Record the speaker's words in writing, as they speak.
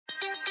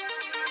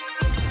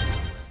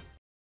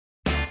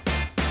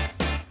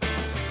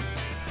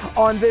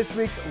On this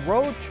week's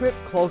Road Trip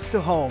Close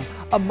to Home,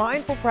 a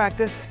mindful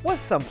practice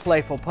with some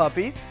playful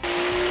puppies,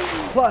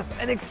 plus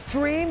an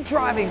extreme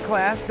driving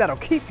class that'll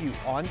keep you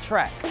on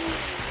track.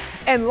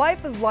 And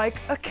life is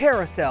like a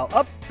carousel,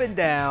 up and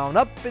down,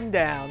 up and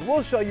down.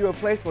 We'll show you a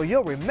place where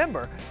you'll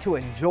remember to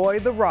enjoy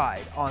the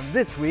ride on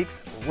this week's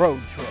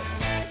Road Trip.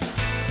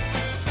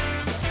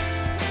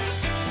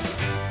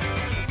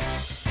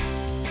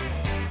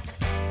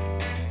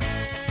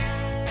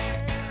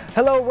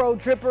 Hello Road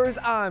Trippers,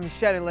 I'm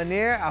Shannon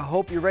Lanier. I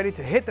hope you're ready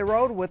to hit the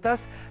road with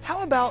us.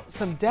 How about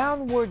some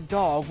downward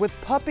dog with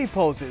puppy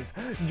poses?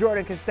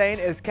 Jordan Kassane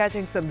is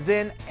catching some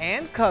zen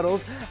and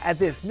cuddles at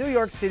this New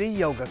York City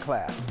yoga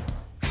class.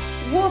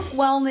 Woof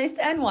Wellness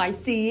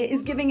NYC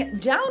is giving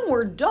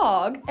downward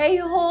dog a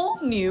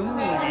whole new meaning.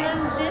 And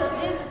then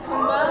this is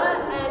Pumbaa,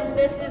 and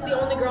this is the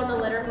only girl in the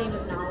litter. Her name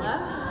is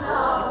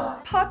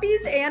Nala.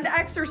 Puppies and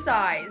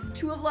exercise,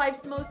 two of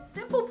life's most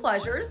simple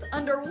pleasures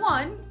under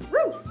one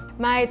roof.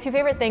 My two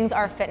favorite things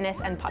are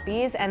fitness and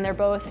puppies, and they're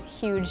both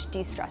huge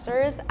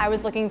de-stressors. I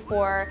was looking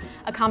for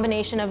a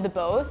combination of the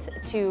both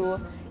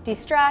to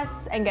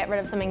de-stress and get rid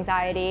of some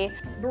anxiety.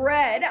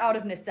 Bred out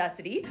of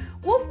necessity,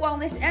 Woof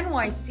Wellness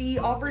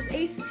NYC offers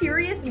a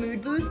serious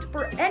mood boost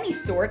for any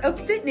sort of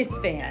fitness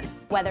fan.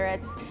 Whether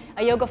it's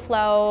a yoga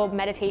flow,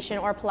 meditation,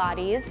 or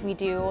Pilates, we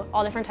do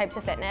all different types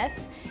of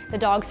fitness. The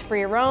dog's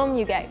free roam,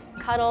 you get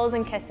cuddles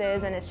and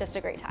kisses, and it's just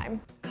a great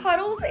time.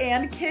 Cuddles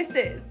and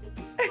kisses.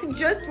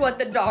 Just what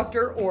the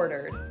doctor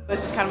ordered.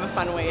 This is kind of a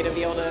fun way to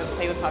be able to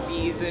play with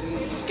puppies and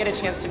get a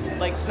chance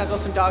to snuggle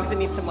some dogs that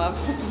need some love.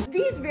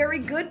 These very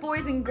good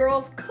boys and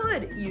girls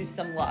could use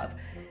some love.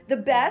 The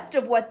best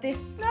of what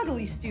this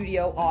snuggly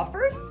studio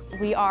offers.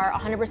 We are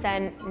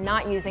 100%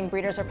 not using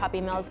breeders or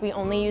puppy mills. We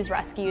only use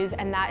rescues,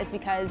 and that is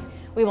because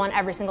we want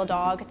every single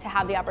dog to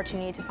have the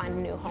opportunity to find a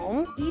new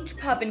home. Each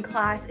pup in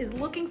class is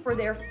looking for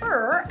their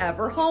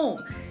forever home,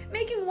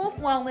 making Woof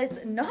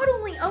Wellness not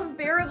only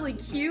unbearably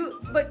cute,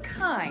 but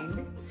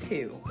kind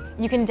too.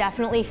 You can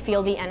definitely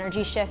feel the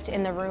energy shift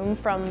in the room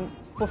from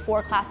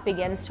before class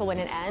begins to when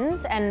it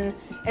ends, and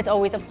it's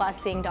always a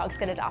plus seeing dogs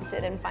get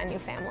adopted and find new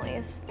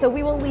families. So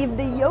we will leave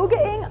the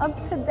yogaing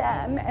up to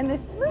them and the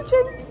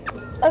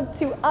smooching up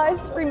to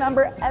us.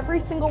 Remember, every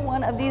single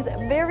one of these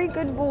very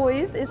good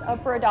boys is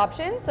up for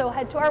adoption, so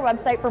head to our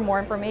website for more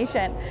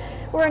information.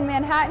 We're in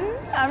Manhattan.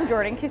 I'm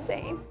Jordan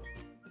Kassane.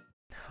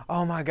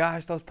 Oh my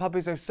gosh, those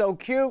puppies are so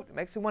cute. It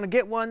makes me want to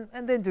get one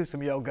and then do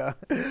some yoga.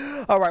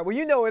 All right, well,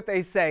 you know what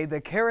they say, the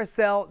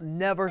carousel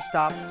never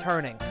stops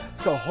turning.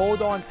 So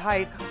hold on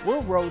tight. We're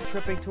road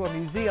tripping to a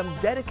museum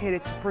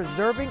dedicated to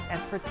preserving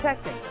and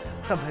protecting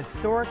some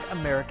historic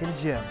American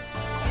gems.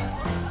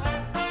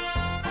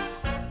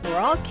 We're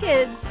all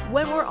kids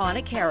when we're on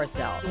a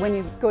carousel. When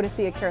you go to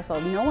see a carousel,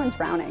 no one's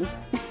frowning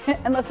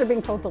unless they're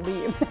being told to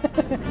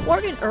leave.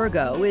 Morgan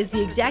Ergo is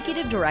the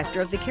executive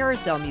director of the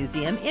Carousel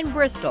Museum in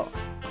Bristol.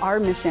 Our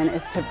mission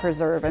is to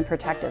preserve and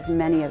protect as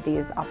many of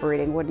these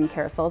operating wooden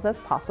carousels as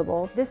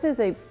possible. This is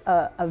a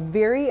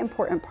very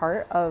important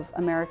part of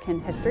American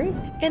history.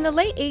 In the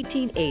late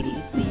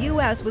 1880s, the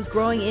U.S. was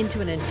growing into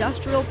an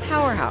industrial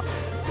powerhouse,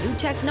 new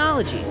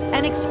technologies,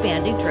 and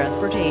expanding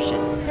transportation.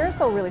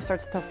 Carousel really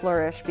starts to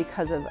flourish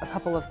because of a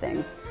couple of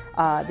things,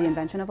 the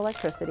invention of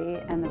electricity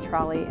and the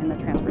trolley in the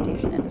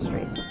transportation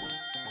industries.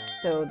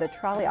 So the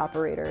trolley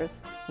operators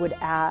would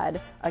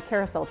add a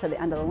carousel to the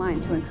end of the line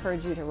to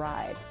encourage you to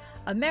ride.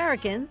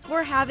 Americans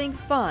were having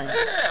fun,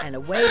 and a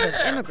wave of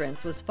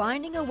immigrants was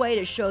finding a way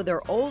to show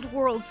their old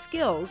world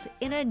skills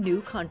in a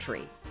new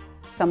country.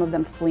 Some of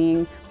them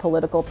fleeing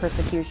political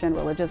persecution,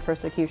 religious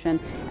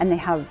persecution, and they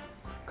have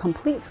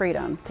complete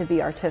freedom to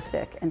be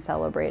artistic and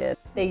celebrated.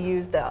 They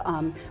used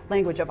the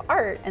language of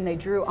art, and they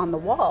drew on the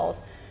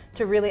walls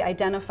to really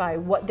identify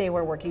what they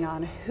were working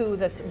on,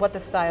 what the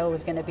style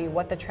was going to be,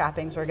 what the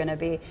trappings were going to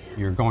be.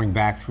 You're going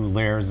back through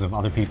layers of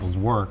other people's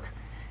work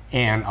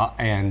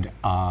and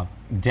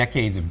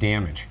decades of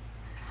damage.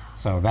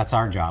 So that's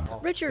our job.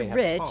 Richard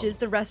Rich is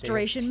the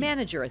restoration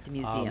manager at the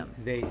museum.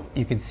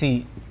 You can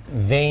see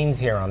veins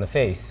here on the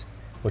face,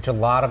 which a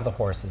lot of the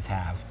horses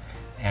have.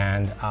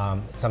 And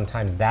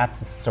sometimes that's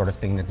the sort of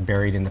thing that's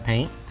buried in the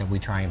paint that we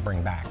try and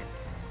bring back.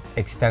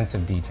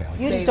 Extensive detail.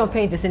 You just don't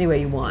paint this any way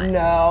you want.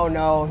 No,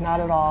 not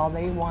at all.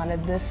 They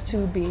wanted this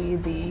to be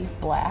the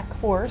black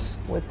horse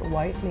with the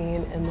white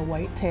mane and the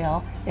white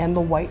tail and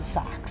the white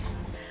socks.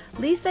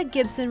 Lisa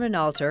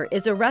Gibson-Renaulter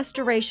is a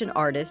restoration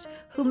artist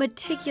who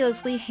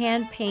meticulously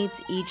hand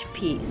paints each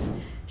piece.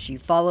 She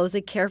follows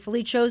a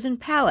carefully chosen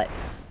palette,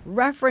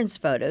 reference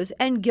photos,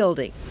 and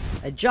gilding,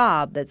 a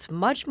job that's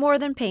much more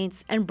than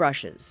paints and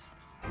brushes.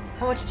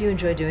 How much do you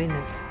enjoy doing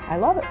this? I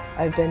love it.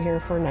 I've been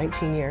here for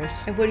 19 years.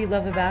 And what do you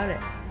love about it?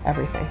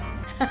 Everything.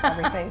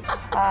 Everything.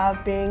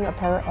 Being a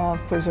part of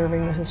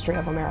preserving the history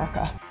of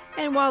America.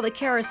 And while the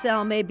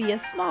carousel may be a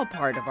small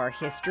part of our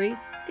history,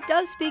 it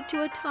does speak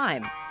to a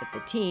time that the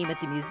team at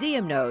the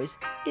museum knows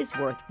is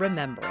worth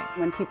remembering.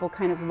 When people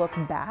kind of look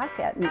back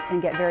at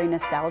and get very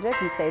nostalgic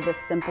and say this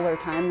simpler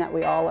time that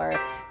we all are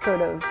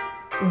sort of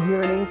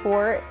yearning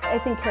for, I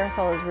think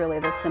Carousel is really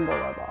the symbol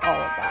of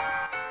all of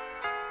that.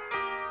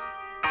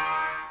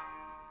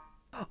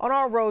 On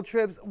our road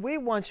trips, we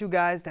want you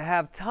guys to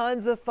have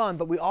tons of fun,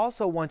 but we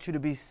also want you to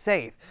be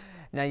safe.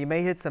 Now, you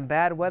may hit some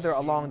bad weather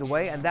along the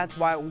way, and that's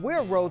why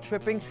we're road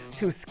tripping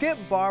to Skip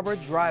Barber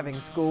Driving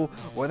School,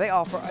 where they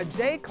offer a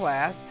day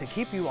class to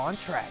keep you on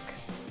track.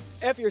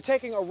 If you're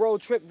taking a road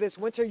trip this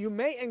winter, you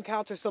may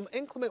encounter some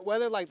inclement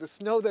weather like the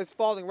snow that's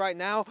falling right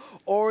now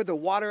or the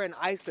water and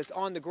ice that's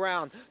on the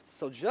ground.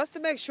 So just to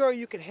make sure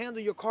you can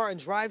handle your car and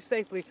drive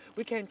safely,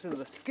 we came to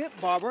the Skip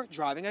Barber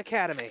Driving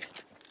Academy.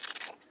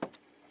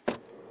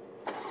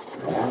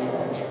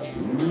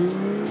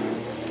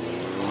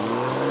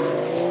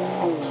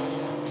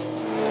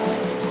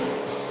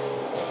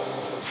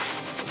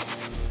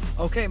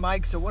 Okay,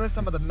 Mike, so what are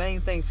some of the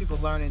main things people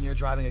learn in your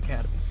driving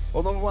academy?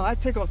 Well, number one, I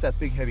take off that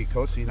big heavy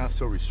coat so you're not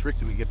so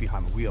restricted when you get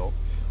behind the wheel.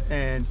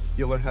 And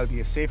you'll learn how to be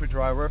a safer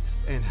driver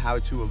and how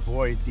to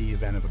avoid the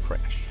event of a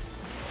crash.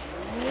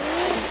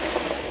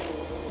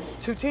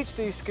 To teach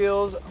these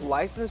skills,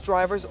 licensed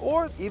drivers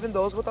or even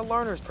those with a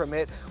learner's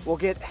permit will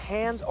get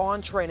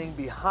hands-on training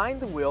behind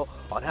the wheel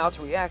on how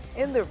to react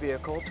in their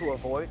vehicle to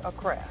avoid a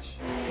crash.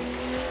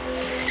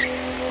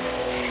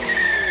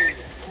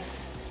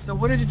 So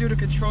what did you do to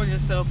control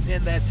yourself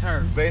in that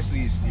turn? Basically,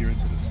 you steer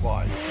into the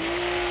slide.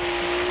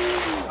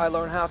 I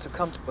learned how to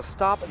come to a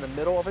stop in the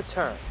middle of a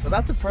turn. So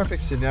that's a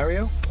perfect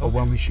scenario of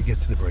when we should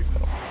get to the brake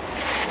pedal.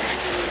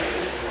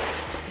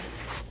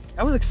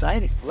 That was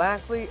exciting.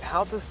 Lastly,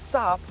 how to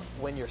stop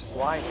when you're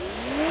sliding.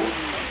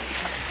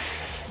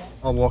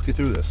 I'll walk you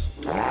through this.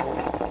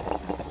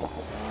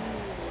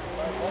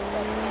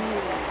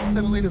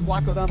 7 liters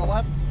block, go down the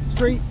left,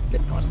 straight,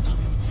 get the car stop.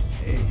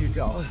 There you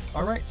go.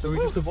 All right, so we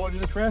just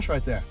avoided a crash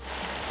right there.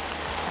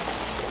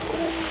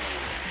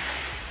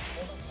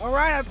 All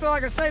right, I feel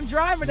like a safe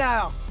driver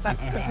now.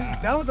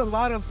 That was a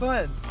lot of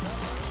fun.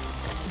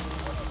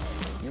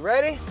 You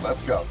ready?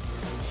 Let's go.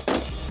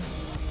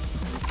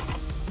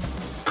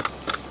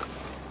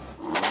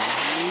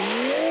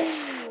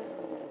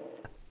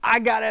 I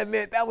gotta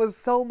admit, that was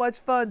so much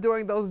fun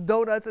doing those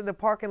donuts in the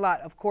parking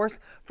lot, of course,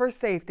 for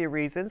safety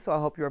reasons, so I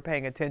hope you were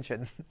paying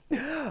attention.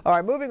 All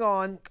right, moving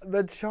on.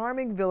 The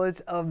charming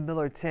village of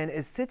Millerton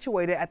is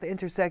situated at the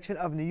intersection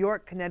of New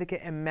York,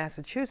 Connecticut, and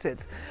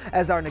Massachusetts.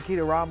 As our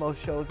Nikita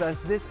Ramos shows us,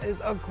 this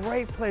is a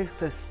great place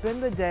to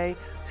spend the day,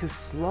 to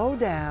slow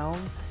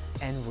down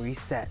and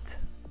reset.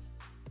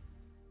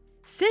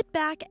 Sit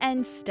back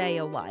and stay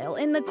a while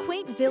in the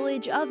quaint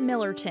village of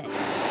Millerton.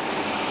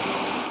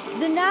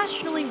 The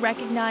nationally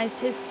recognized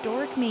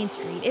historic Main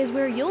Street is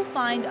where you'll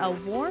find a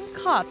warm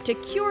cup to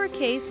cure a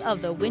case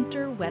of the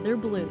winter weather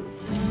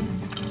blues.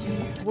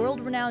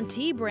 World-renowned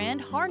tea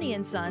brand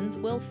Harney & Sons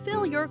will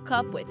fill your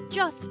cup with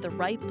just the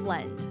right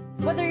blend.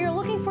 Whether you're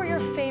looking for your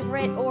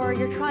favorite or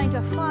you're trying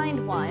to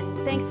find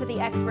one, thanks to the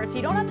experts,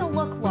 you don't have to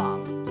look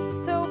long.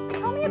 So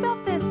tell me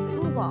about this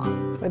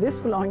oolong. Well, this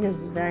oolong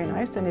is very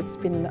nice, and it's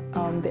been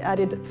the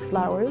added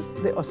flowers,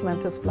 the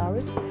osmanthus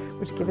flowers,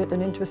 which give it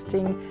an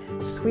interesting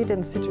sweet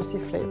and citrusy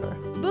flavor.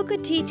 Book a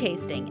tea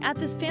tasting at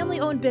this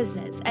family-owned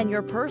business, and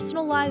your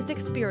personalized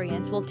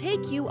experience will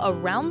take you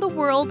around the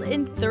world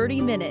in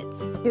 30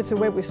 minutes. It's the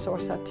way we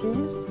source our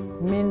teas,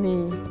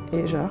 mainly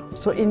Asia,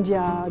 so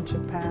India,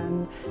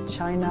 Japan,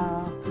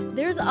 China.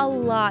 There's a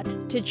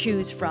lot to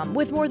choose from,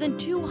 with more than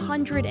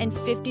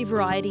 250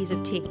 varieties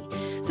of tea.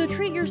 So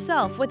treat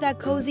yourself with that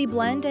cozy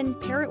blend and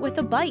pair it with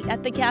a bite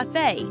at the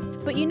cafe.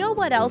 But you know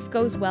what else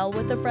goes well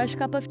with a fresh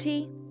cup of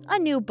tea? A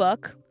new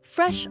book,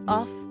 fresh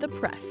off the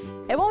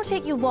press. It won't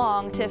take you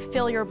long to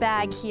fill your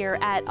bag here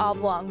at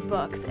Oblong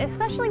Books,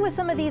 especially with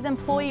some of these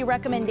employee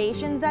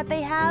recommendations that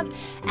they have,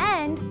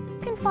 and you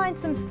can find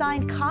some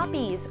signed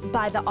copies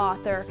by the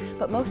author.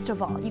 But most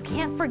of all, you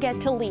can't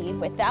forget to leave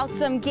without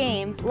some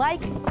games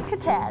like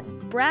Catan.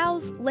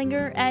 Browse,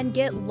 linger, and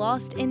get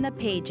lost in the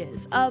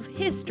pages of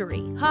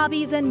history,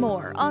 hobbies, and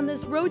more on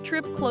this road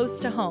trip close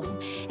to home.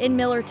 In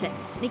Millerton,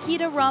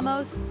 Nikita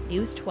Ramos,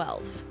 News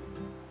 12.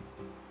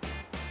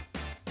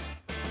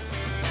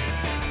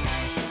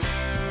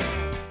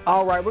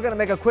 All right, we're gonna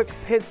make a quick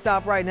pit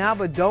stop right now,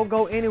 but don't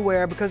go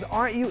anywhere, because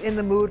aren't you in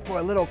the mood for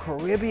a little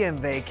Caribbean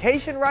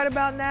vacation right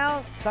about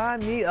now? Sign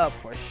me up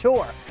for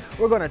sure.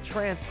 We're gonna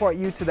transport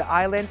you to the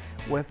island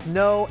with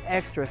no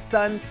extra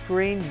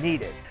sunscreen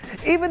needed.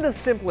 Even the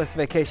simplest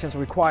vacations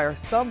require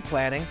some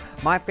planning.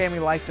 My family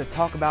likes to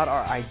talk about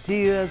our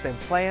ideas and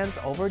plans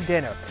over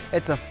dinner.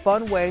 It's a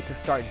fun way to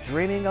start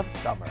dreaming of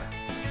summer.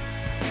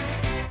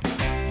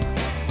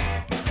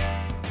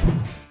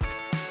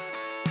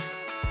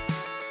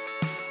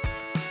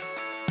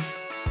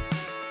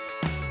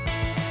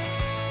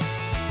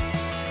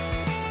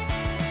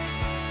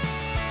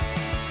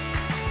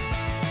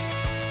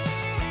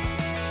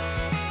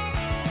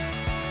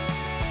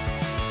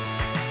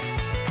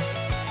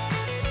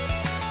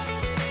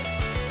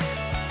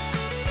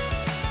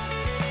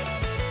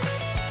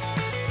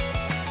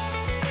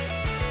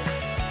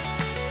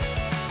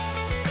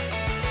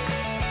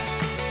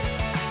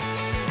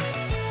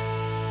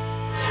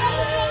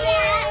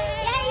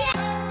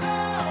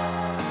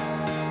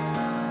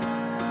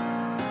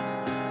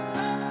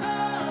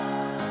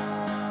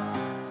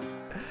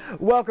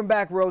 Welcome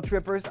back, road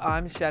trippers.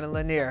 I'm Shannon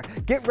Lanier.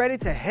 Get ready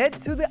to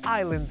head to the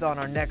islands on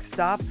our next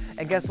stop.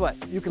 And guess what?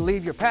 You can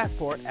leave your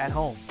passport at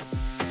home.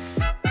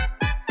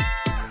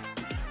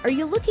 Are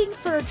you looking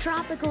for a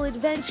tropical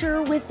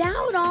adventure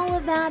without all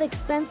of that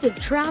expensive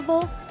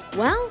travel?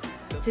 Well,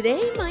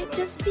 today might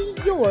just be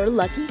your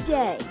lucky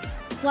day.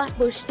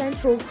 Flatbush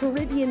Central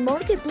Caribbean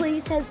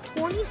Marketplace has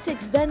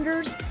 26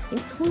 vendors,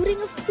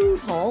 including a food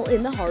hall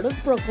in the heart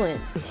of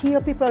Brooklyn. Here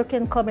people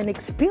can come and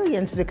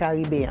experience the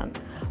Caribbean,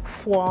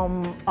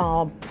 from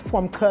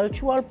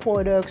cultural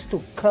products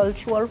to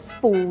cultural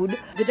food.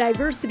 The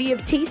diversity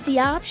of tasty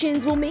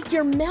options will make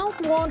your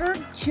mouth water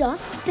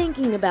just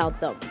thinking about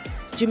them.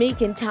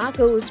 Jamaican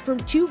tacos from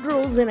Two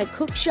Girls in a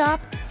Cook Shop,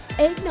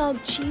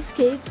 eggnog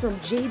cheesecake from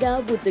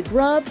J-Dub with the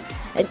Grub,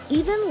 and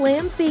even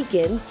lamb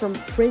bacon from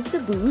Prince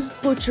Abu's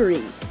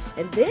Butchery.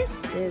 And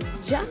this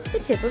is just the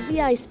tip of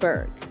the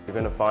iceberg. You're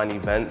going to find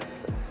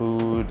events,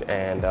 food,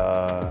 and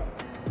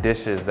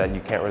dishes that you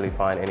can't really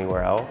find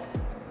anywhere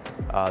else.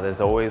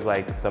 There's always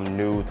like some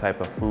new type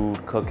of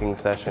food cooking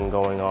session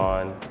going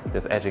on.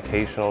 There's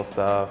educational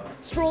stuff.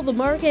 Stroll the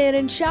market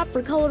and shop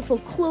for colorful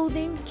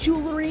clothing,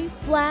 jewelry,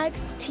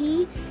 flags,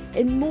 tea,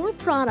 and more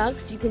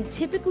products you can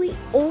typically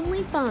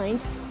only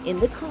find in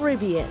the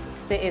Caribbean.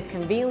 It is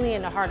conveniently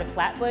in the heart of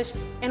Flatbush,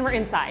 and we're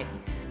inside.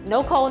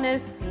 No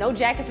coldness, no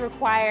jackets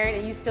required,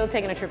 and you still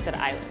taking a trip to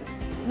the island.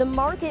 The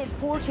market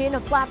portion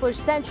of Flatbush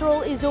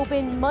Central is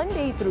open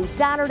Monday through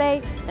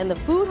Saturday, and the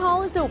food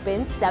hall is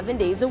open 7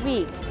 days a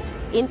week.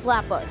 In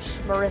Flatbush,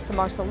 Marissa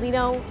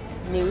Marcelino,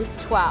 News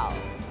 12.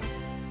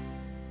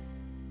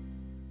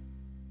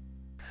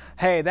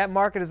 Hey, that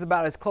market is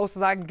about as close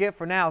as I can get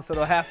for now, so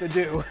it'll have to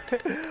do.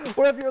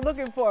 Well, if you're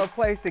looking for a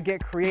place to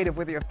get creative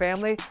with your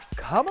family,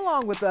 come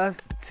along with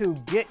us to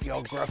get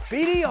your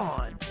graffiti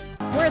on.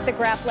 We're at the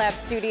Graff Lab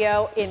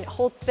studio in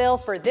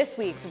Holtsville for this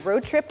week's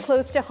road trip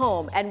close to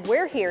home, and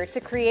we're here to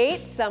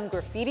create some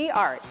graffiti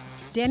art.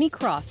 Danny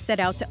Cross set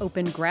out to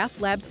open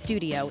Graff Lab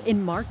Studio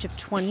in March of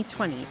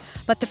 2020,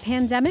 but the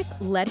pandemic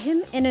led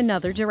him in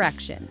another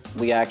direction.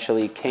 We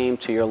actually came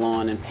to your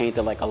lawn and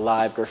painted like a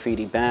live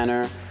graffiti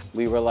banner.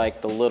 We were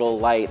like the little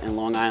light in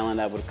Long Island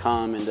that would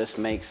come and just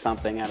make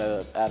something out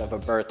of a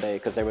birthday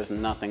because there was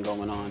nothing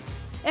going on.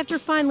 After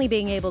finally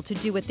being able to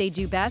do what they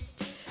do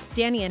best,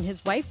 Danny and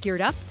his wife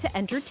geared up to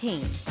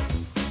entertain.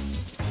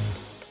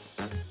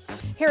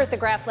 Here at the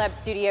Graff Lab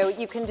studio,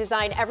 you can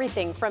design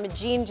everything from a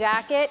jean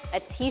jacket, a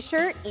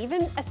t-shirt,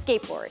 even a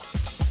skateboard.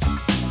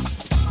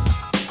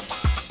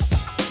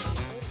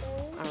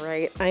 All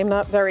right, I'm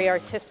not very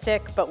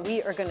artistic, but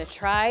we are going to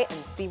try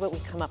and see what we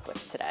come up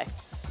with today.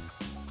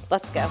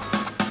 Let's go.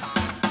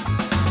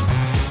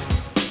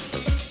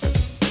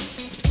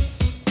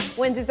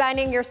 When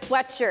designing your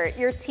sweatshirt,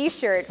 your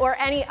t-shirt, or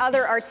any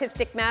other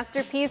artistic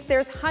masterpiece,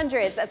 there's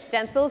hundreds of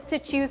stencils to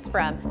choose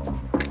from.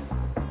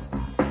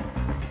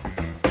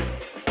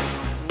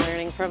 I'm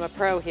learning from a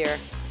pro here.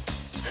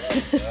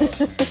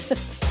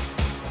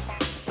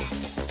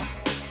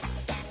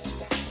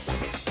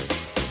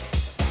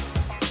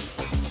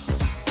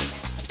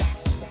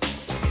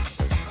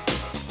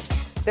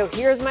 So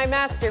here's my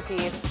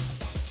masterpiece.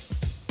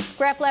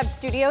 Graff Lab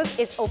Studios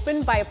is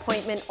open by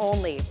appointment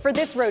only. For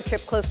this road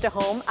trip close to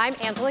home, I'm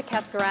Angela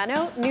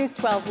Cascarano, News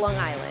 12 Long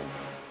Island.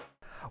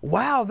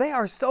 Wow, they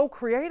are so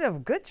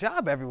creative. Good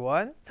job,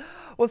 everyone.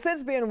 Well,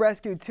 since being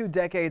rescued 2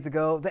 decades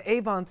ago, the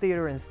Avon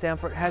Theater in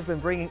Stamford has been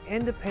bringing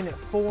independent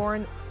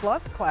foreign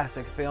plus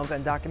classic films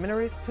and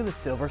documentaries to the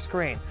silver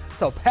screen.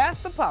 So pass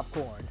the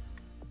popcorn.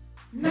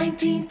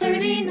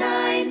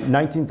 1939.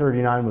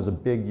 1939 was a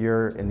big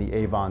year in the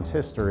Avon's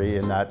history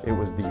in that it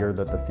was the year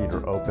that the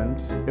theater opened.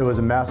 It was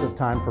a massive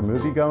time for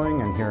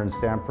moviegoing, and here in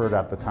Stamford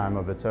at the time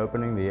of its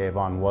opening, the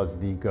Avon was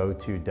the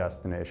go-to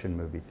destination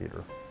movie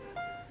theater.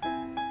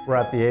 We're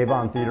at the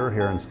Avon Theater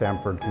here in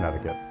Stamford,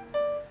 Connecticut.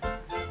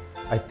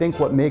 I think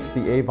what makes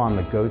the Avon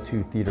the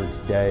go-to theater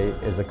today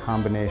is a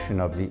combination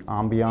of the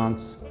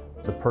ambiance,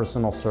 the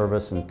personal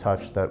service and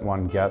touch that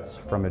one gets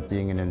from it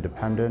being an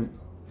independent.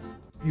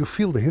 You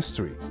feel the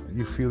history.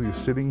 You feel you're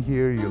sitting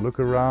here, you look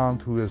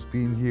around, who has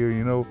been here,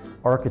 you know.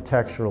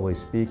 Architecturally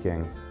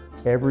speaking,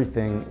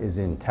 everything is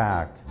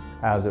intact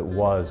as it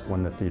was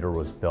when the theater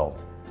was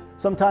built.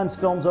 Sometimes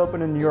films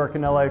open in New York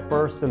and LA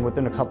first, and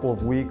within a couple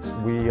of weeks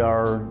we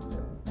are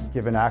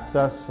given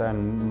access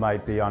and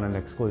might be on an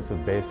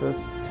exclusive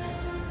basis.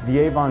 The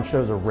Avon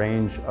shows a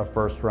range of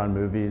first-run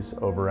movies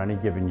over any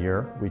given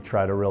year. We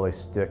try to really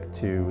stick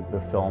to the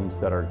films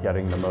that are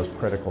getting the most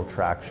critical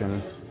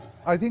traction.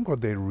 I think what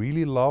they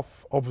really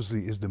love,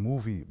 obviously, is the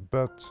movie,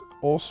 but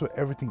also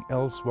everything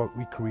else what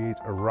we create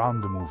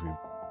around the movie.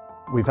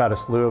 We've had a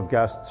slew of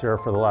guests here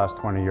for the last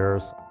 20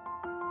 years.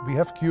 We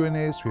have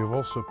Q&As, we have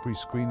also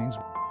pre-screenings.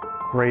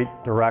 Great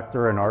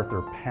director and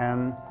Arthur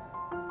Penn,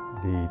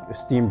 the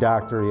esteemed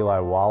actor Eli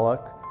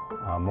Wallach,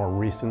 more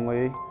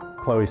recently,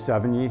 Chloe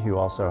Sevigny, who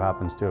also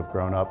happens to have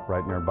grown up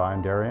right nearby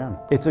in Darien.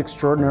 It's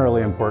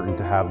extraordinarily important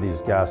to have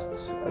these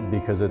guests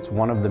because it's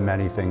one of the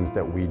many things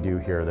that we do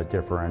here that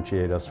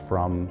differentiate us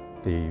from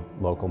the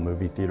local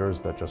movie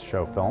theaters that just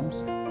show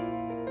films.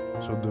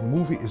 So the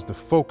movie is the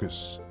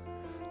focus,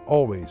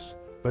 always,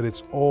 but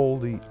it's all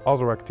the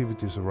other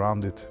activities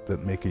around it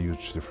that make a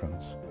huge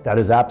difference. That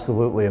is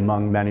absolutely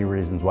among many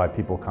reasons why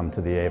people come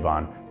to the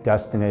Avon.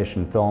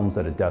 Destination films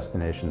at a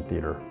destination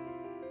theater.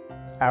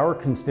 Our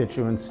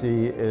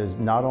constituency is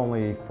not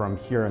only from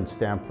here in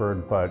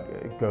Stamford, but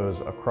it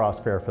goes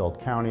across Fairfield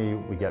County.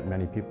 We get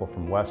many people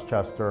from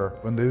Westchester.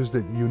 When there's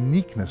that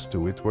uniqueness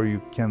to it where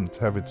you can't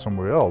have it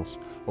somewhere else,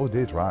 oh,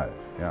 they drive,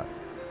 yeah.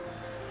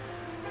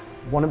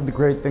 One of the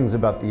great things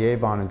about the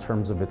Avon in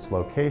terms of its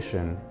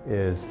location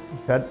is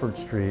Bedford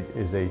Street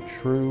is a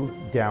true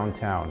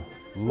downtown.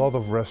 A lot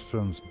of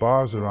restaurants,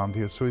 bars around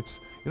here, so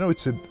it's, you know,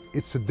 it's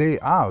a day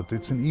out,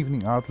 it's an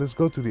evening out. Let's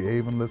go to the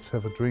Avon, let's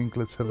have a drink,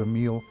 let's have a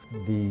meal.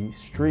 The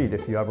street,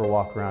 if you ever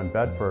walk around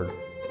Bedford,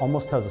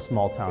 almost has a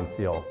small town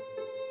feel.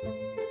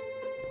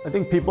 I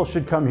think people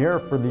should come here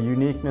for the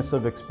uniqueness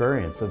of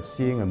experience, of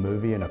seeing a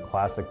movie in a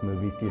classic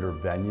movie theater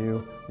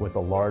venue with a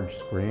large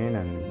screen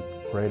and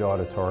great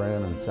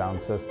auditorium and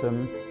sound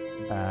system.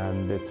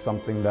 And it's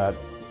something that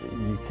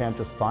you can't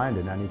just find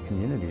in any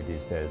community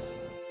these days.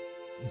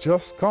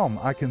 Just come,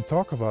 I can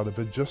talk about it,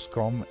 but just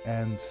come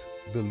and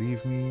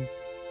believe me,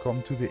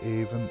 come to the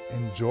Avon,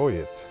 enjoy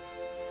it.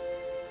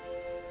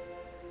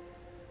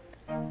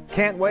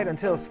 Can't wait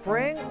until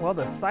spring? Well,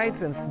 the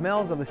sights and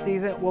smells of the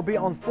season will be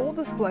on full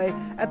display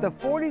at the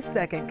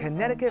 42nd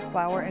Connecticut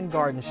Flower and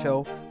Garden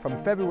Show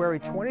from February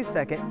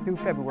 22nd through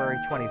February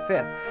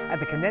 25th at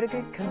the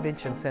Connecticut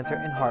Convention Center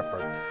in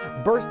Hartford.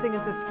 Bursting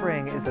into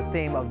spring is the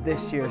theme of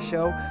this year's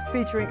show,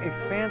 featuring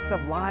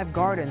expansive live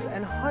gardens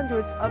and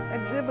hundreds of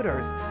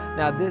exhibitors.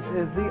 Now, this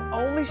is the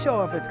only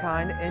show of its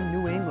kind in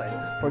New England.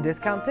 For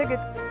discount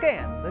tickets,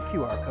 scan the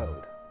QR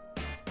code.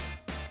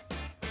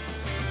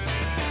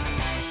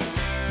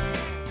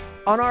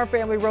 On our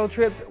family road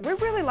trips, we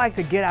really like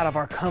to get out of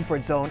our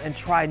comfort zone and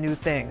try new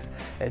things.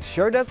 It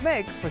sure does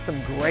make for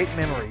some great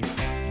memories.